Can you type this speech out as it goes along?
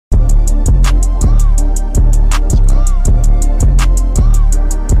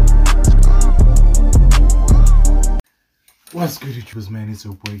What's good, YouTubers, man? It's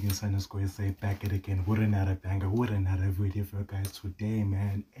your boy again, Score say back at it again with another banger, with another video for you guys today,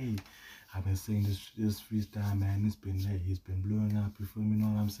 man. Hey, I've been saying this freestyle, man. It's been blowing up. You feel me? Know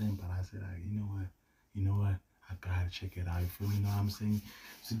what I'm saying? But I said, you know what? I gotta check it out. You feel me? Know what I'm saying?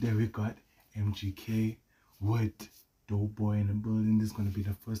 Today we got MGK with Doughboy in the building. This is gonna be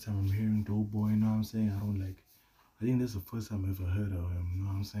the first time I'm hearing Doughboy. You know what I'm saying? I think this is the first time I've ever heard of him, you know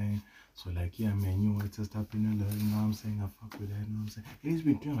what I'm saying? So like, yeah, man, you want to stop in the love, you know what I'm saying? I fuck with that, you know what I'm saying? And he's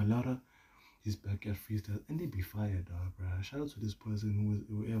been doing a lot of his backyard freestyles, and they be fire, dog, bro. Shout out to this person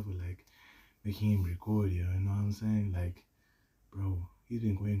whoever like making him record here, you know what I'm saying? Like, bro, he's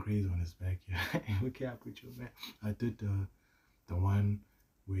been going crazy on his backyard. Okay, I put you, man. I did the one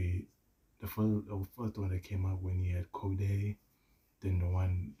with the first one that came out when he had Code, then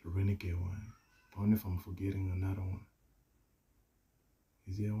the Renegade one. I wonder if I'm forgetting another one.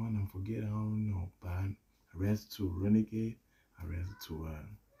 Is there one I'm forgetting? I don't know. But I read to Renegade. I read to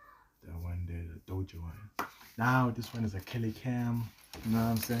that one there, the Dojo one. Now this one is a Killa cam. You know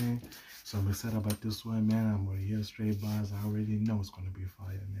what I'm saying? So I'm excited about this one, man. I'm gonna hear straight bars. I already know it's gonna be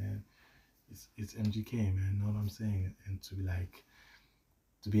fire, man. It's MGK, man. You know what I'm saying? And to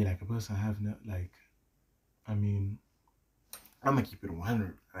be like a person I have no I mean, I'm gonna keep it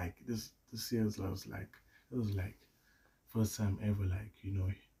 100. Like this year was like, it was like first time ever, like, you know,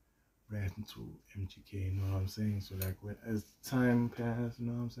 rapping to MGK, you know what I'm saying? So like as time passed, you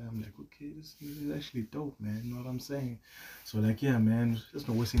know what I'm saying, I'm like, okay, this is actually dope, man, you know what I'm saying? So like, yeah, man, just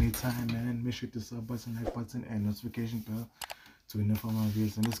not wasting any time, man. Make sure to sub button, like button, and notification bell to enough of my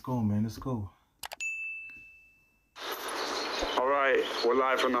videos. And let's go, man, let's go. Alright, we're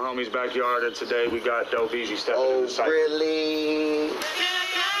live from the homies' backyard, and today we got Dope Easy stepping in the site. Really?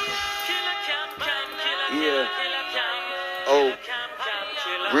 Yeah. Oh,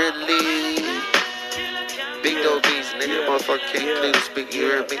 really? Big Dope Easy, nigga, motherfucker can't clearly speak, you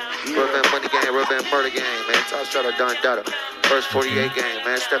hear me? Rubber money game, rubber murder game, man. Top shot of Don Dada. First 48 game,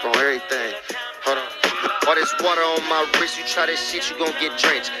 man. Step on everything. Hold on. All this water on my wrist, you try this shit, you gon' get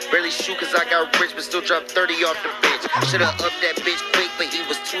drenched. Barely shoot cause I got rich, but still drop 30 off the bench. Shoulda upped that bitch quick, but he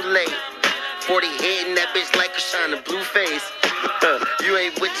was too late. 40 hitting that bitch like a shine a blue face. You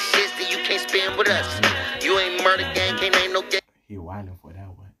ain't with the shits, then you can't spin with us. You ain't murder gang, can't ain't no gang. He wildin' for that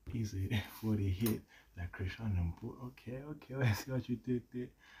one. He said 40 hit like Christian and okay, I see what you did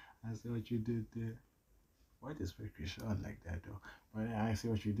there. Why does Christian like that though? But I see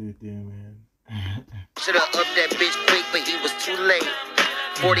what you did there, man. Shoulda upped that bitch quick, but he was too late.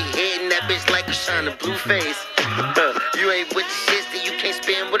 40 hitting that bitch like a shine a blue face. You ain't with the shits, then you can't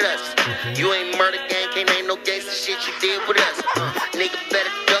spin with us. You ain't murder gang, can't ain't no gangster shit you did with us. Nigga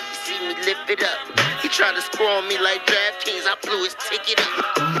better duck, you see me lift it up. He tried to score on me like DraftKings, I blew his ticket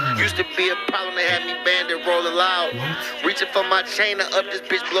up. Used to be a problem to have me bandit rolling loud. Reaching for my chain to up this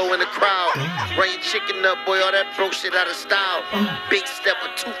bitch blow in the crowd. Run your chicken up, boy, all that broke shit out of style. Big step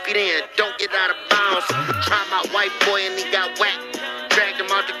with 2 feet in, don't get out of bounds. Try my white boy and he got whacked. Dragged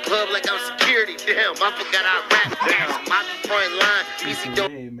him out the club like I'm security. Damn, I forgot I rap. Damn, my front line, PC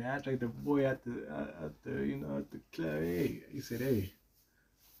don't. Hey man, I dragged the boy at the club. Hey, he said, hey.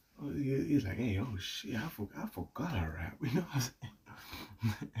 He's like, hey, oh shit, I forgot I rap. You know what I'm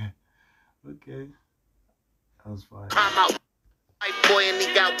saying? Okay, that was fine. White boy and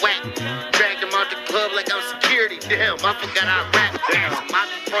he got whacked. Dragged him out the club like I'm security. Damn, I forgot I rap. Damn, my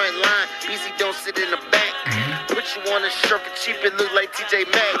front line, PC don't sit in the back. Put you on a shirt for cheap, it look like TJ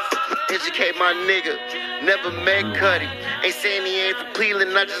Maxx. Educate my nigga, never met Cuddy. Ain't saying he ain't from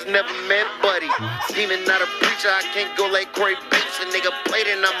Cleveland, I just never met Buddy. Demon not a preacher, I can't go like Corey Bates. A nigga played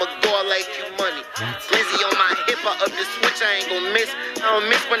and I'ma go out like you money. Glizzy on my hip, I up the switch, I ain't gon' miss. I don't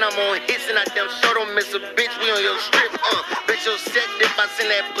miss when I'm on hits and I damn sure don't miss a bitch. We on your strip, bet your set if I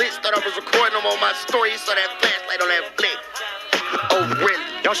send that blitz. Thought I was recording them on my story, saw that flashlight on that flick. Oh, really?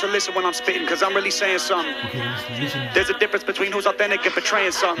 Y'all should listen when I'm spitting, cause I'm really saying something. There's a difference between who's authentic and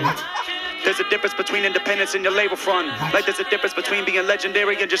portraying something. There's a difference between independence and your label front. Like there's a difference between being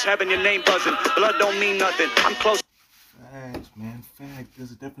legendary and just having your name buzzing. Blood don't mean nothing. I'm close. Facts, man. Fact.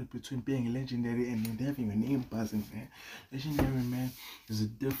 There's a difference between being legendary and having your name buzzing, man. Legendary, man, there's a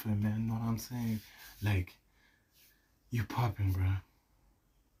difference, man. You know what I'm saying? Like, you popping, bro.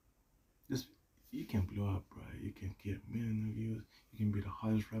 You can blow up, bro. You can get millions of views. You can be the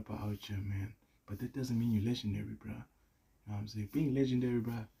hottest rapper out here, man. But that doesn't mean you're legendary, bro. You know what I'm saying? Being legendary,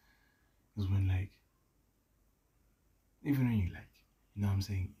 bro, is when, like, even when you, like, you know what I'm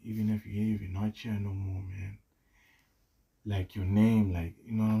saying? Even if you're not here no more, man. Like, your name, like,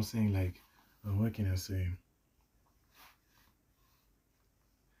 you know what I'm saying? Like, what can I say?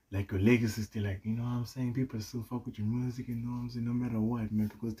 like your legacy still, like, you know what I'm saying? People still fuck with your music, you know what I'm saying? No matter what, man,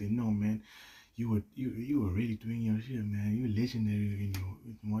 because they know, man, you were really doing your shit, man. You're legendary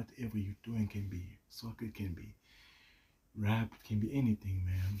in whatever you're doing. Can be soccer, can be rap, can be anything,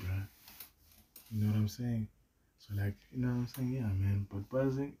 man, bruh. You know what I'm saying? So like, you know what I'm saying? Yeah, man. But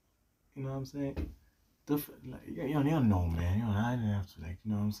buzzing, you know what I'm saying? Like, you don't know, man. You know, I didn't have to, like,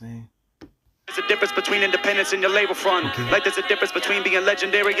 you know what I'm saying? There's a difference between independence and your label front. Like there's a difference between being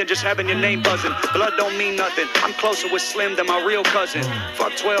legendary and just having your name buzzing. Blood don't mean nothing. I'm closer with Slim than my real cousin.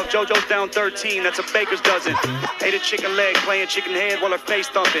 Fuck 12, JoJo's down 13. That's a baker's dozen. Ate a chicken leg, playing chicken head while her face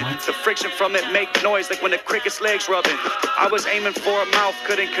thumping. The friction from it make noise like when the cricket's legs rubbing. I was aiming for a mouth,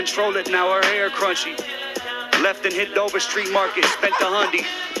 couldn't control it. Now her hair crunchy. Left and hit Dover Street Market, spent the hundy.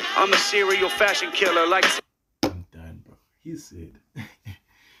 I'm a serial fashion killer like. I'm done, bro. He said.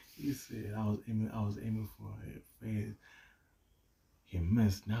 He said I was aiming for her face. He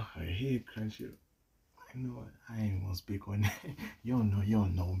missed. Now her head crunchy. You know what? I ain't gonna speak on that. You don't know,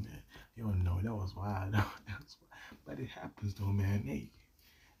 man. You don't know. That was wild. But it happens though, man.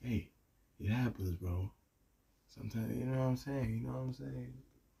 Hey, it happens, bro. Sometimes, you know what I'm saying?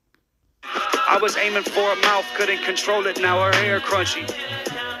 I was aiming for a mouth, couldn't control it. Now her hair crunchy.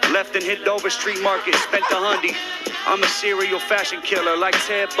 Left and hit Dover Street Market, spent the hundy. I'm a serial fashion killer like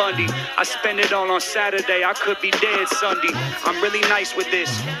Ted Bundy. I spend it all on Saturday, I could be dead Sunday. I'm really nice with this.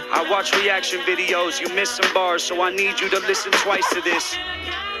 I watch reaction videos, you miss some bars, so I need you to listen twice to this.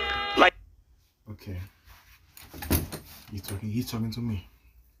 Like. Okay. He's talking to me.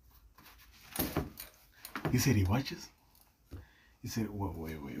 He said he watches? He said,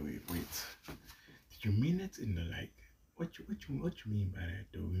 wait. Did you mean it in the, like, what you mean by that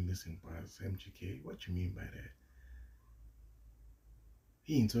though? We missing bars, MGK. What you mean by that?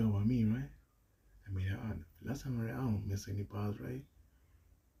 He ain't talking about me, right? I mean, last time I don't miss any bars, right?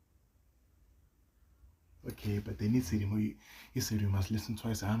 Okay, but then he said we must listen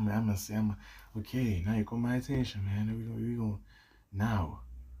twice. I'm gonna say, okay, now you got my attention, man. We go now,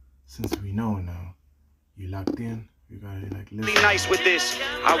 since we know now, you locked in. You gotta like listen. Really nice with this.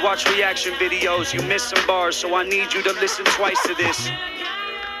 I watch reaction videos, you miss some bars, so I need you to listen twice to this.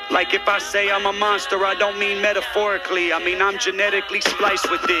 Like if I say I'm a monster, I don't mean metaphorically. I mean I'm genetically spliced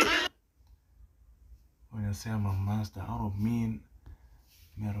with it. When I say I'm a monster, I don't mean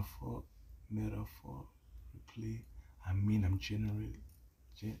metaphorically. I mean I'm genetically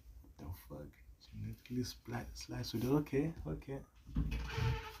spliced with it. Okay.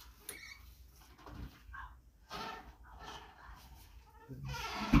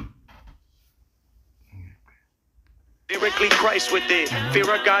 Lyrically Christ with it.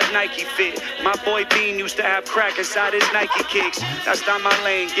 Fear of God Nike fit. My boy Bean used to have crack inside his Nike kicks. That's not my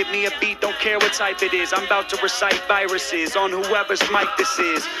lane. Give me a beat, don't care what type it is. I'm about to recite viruses on whoever's mic this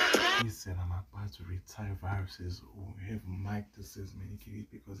is. He said I'm about to recite viruses or whoever mic this is, man.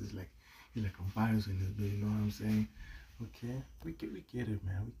 Because it's like he's like a virus in this bit, you know what I'm saying? Okay, we get it,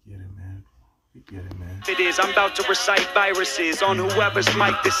 man. We get it, man. It is. I'm about to recite viruses on whoever's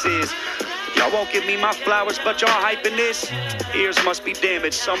mic this is. Y'all won't give me my flowers, but y'all hyping this. Ears must be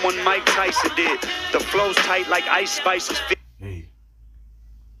damaged. Someone Mike Tyson did. The flow's tight like ice spices. Hey,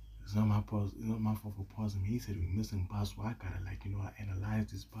 it's not my pause. It's not my fault for pausing. He said we're missing bars, so I gotta like analyze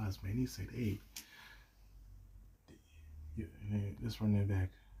this bars, man. He said, hey, let's run it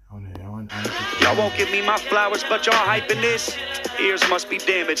back. Y'all won't give me my flowers, but y'all hyping this. Ears must be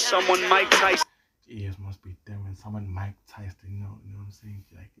damaged. Someone Mike Tyson. Ears must be damaged. Someone Mike Tyson. You know what I'm saying?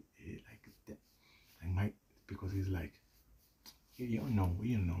 Like Mike, because he's like, you don't know,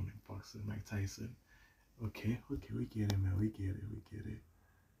 man. Boxer Mike Tyson. Okay, we get it, man. We get it.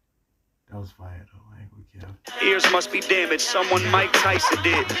 That was fire though. I ain't gonna care. Ears must be damaged. Someone Mike Tyson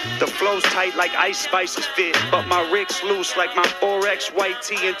did. The flow's tight like ice spices fit, but my Rick's loose like my 4X white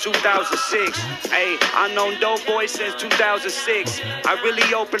tee in 2006. Hey, I known Dope Boy since 2006. I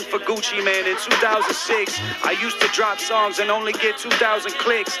really opened for Gucci Man in 2006. I used to drop songs and only get 2,000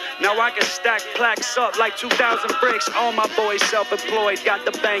 clicks. Now I can stack plaques up like 2,000 bricks. All my boys self-employed, got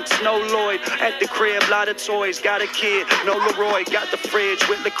the banks, no Lloyd. At the crib, lot of toys, got a kid, no Leroy. Got the fridge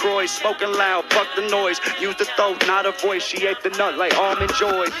with LaCroix, smoking loud, fuck the noise. Use the throat, not a voice. She ate the nut like Almond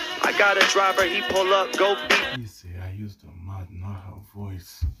Joy. I got a driver, he pull up, go beat. He said I used the mouth, not her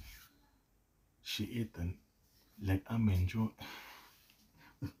voice. She ate the like Almond Joy.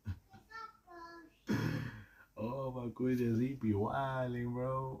 Oh my goodness, he be wilding,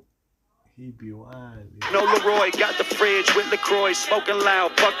 bro. He be wilding. No Leroy, got the fridge with LaCroix, smoking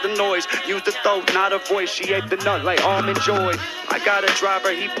loud, fuck the noise. Use the throat, not a voice. She ate the nut like Almond Joy. I got a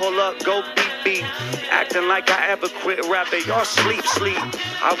driver, he pull up, go beat. beat. Acting like I ever quit rapping. Y'all sleep.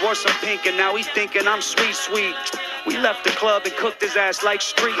 I wore some pink and now he thinking I'm sweet. We left the club and cooked his ass like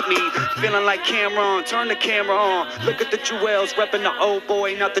street meat. Feeling like Cameron, turn the camera on. Look at the Jewels, repping the old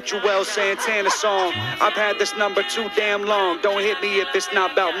boy, not the Jewel Santana song. I've had this number too damn long. Don't hit me if it's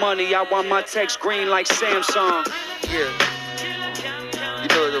not about money. I want my text green like Samsung. Yeah. You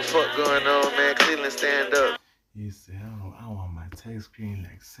know what the fuck going on, man. Cleveland, stand up. He said, I want my text screen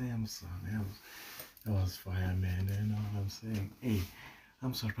like Samsung. That was fire, man. You know what I'm saying? Hey,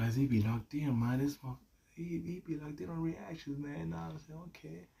 I'm surprised he be locked in, man. He be locked in on reactions, man. Now I'm saying,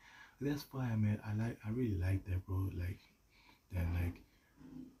 okay, that's fire, man. I really like that, bro. Like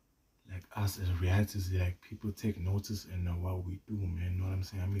us as reactors, like people take notice and know what we do, man. You know what I'm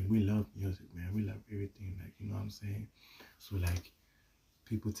saying? I mean, we love music, man. We love everything, like, you know what I'm saying? So like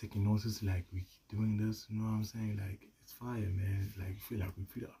people taking notice, like we doing this, you know what I'm saying? Like it's fire, man. Like feel like we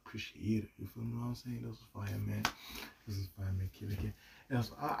feel appreciated. You feel me? Know what I'm saying? This is fire, man. This is fire, man. Killa. And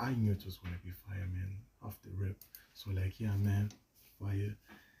so I knew it was gonna be fire, man, off the rip. So like, yeah, man, fire.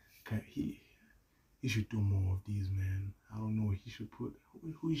 He should do more of these, man. I don't know. He should put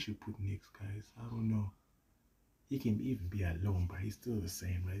who he should put next, guys. I don't know. He can even be alone, but he's still the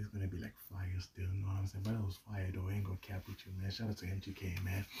same, right? He's gonna be like fire still, you know what I'm saying? But that was fire though. I ain't gonna cap with you, man. Shout out to MGK,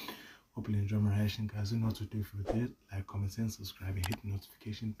 man. Hope you enjoy my reaction, guys. You know what to do if you did. Like, comment, and subscribe, and hit the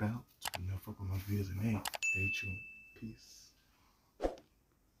notification bell to know for my videos. And hey, stay tuned. Peace.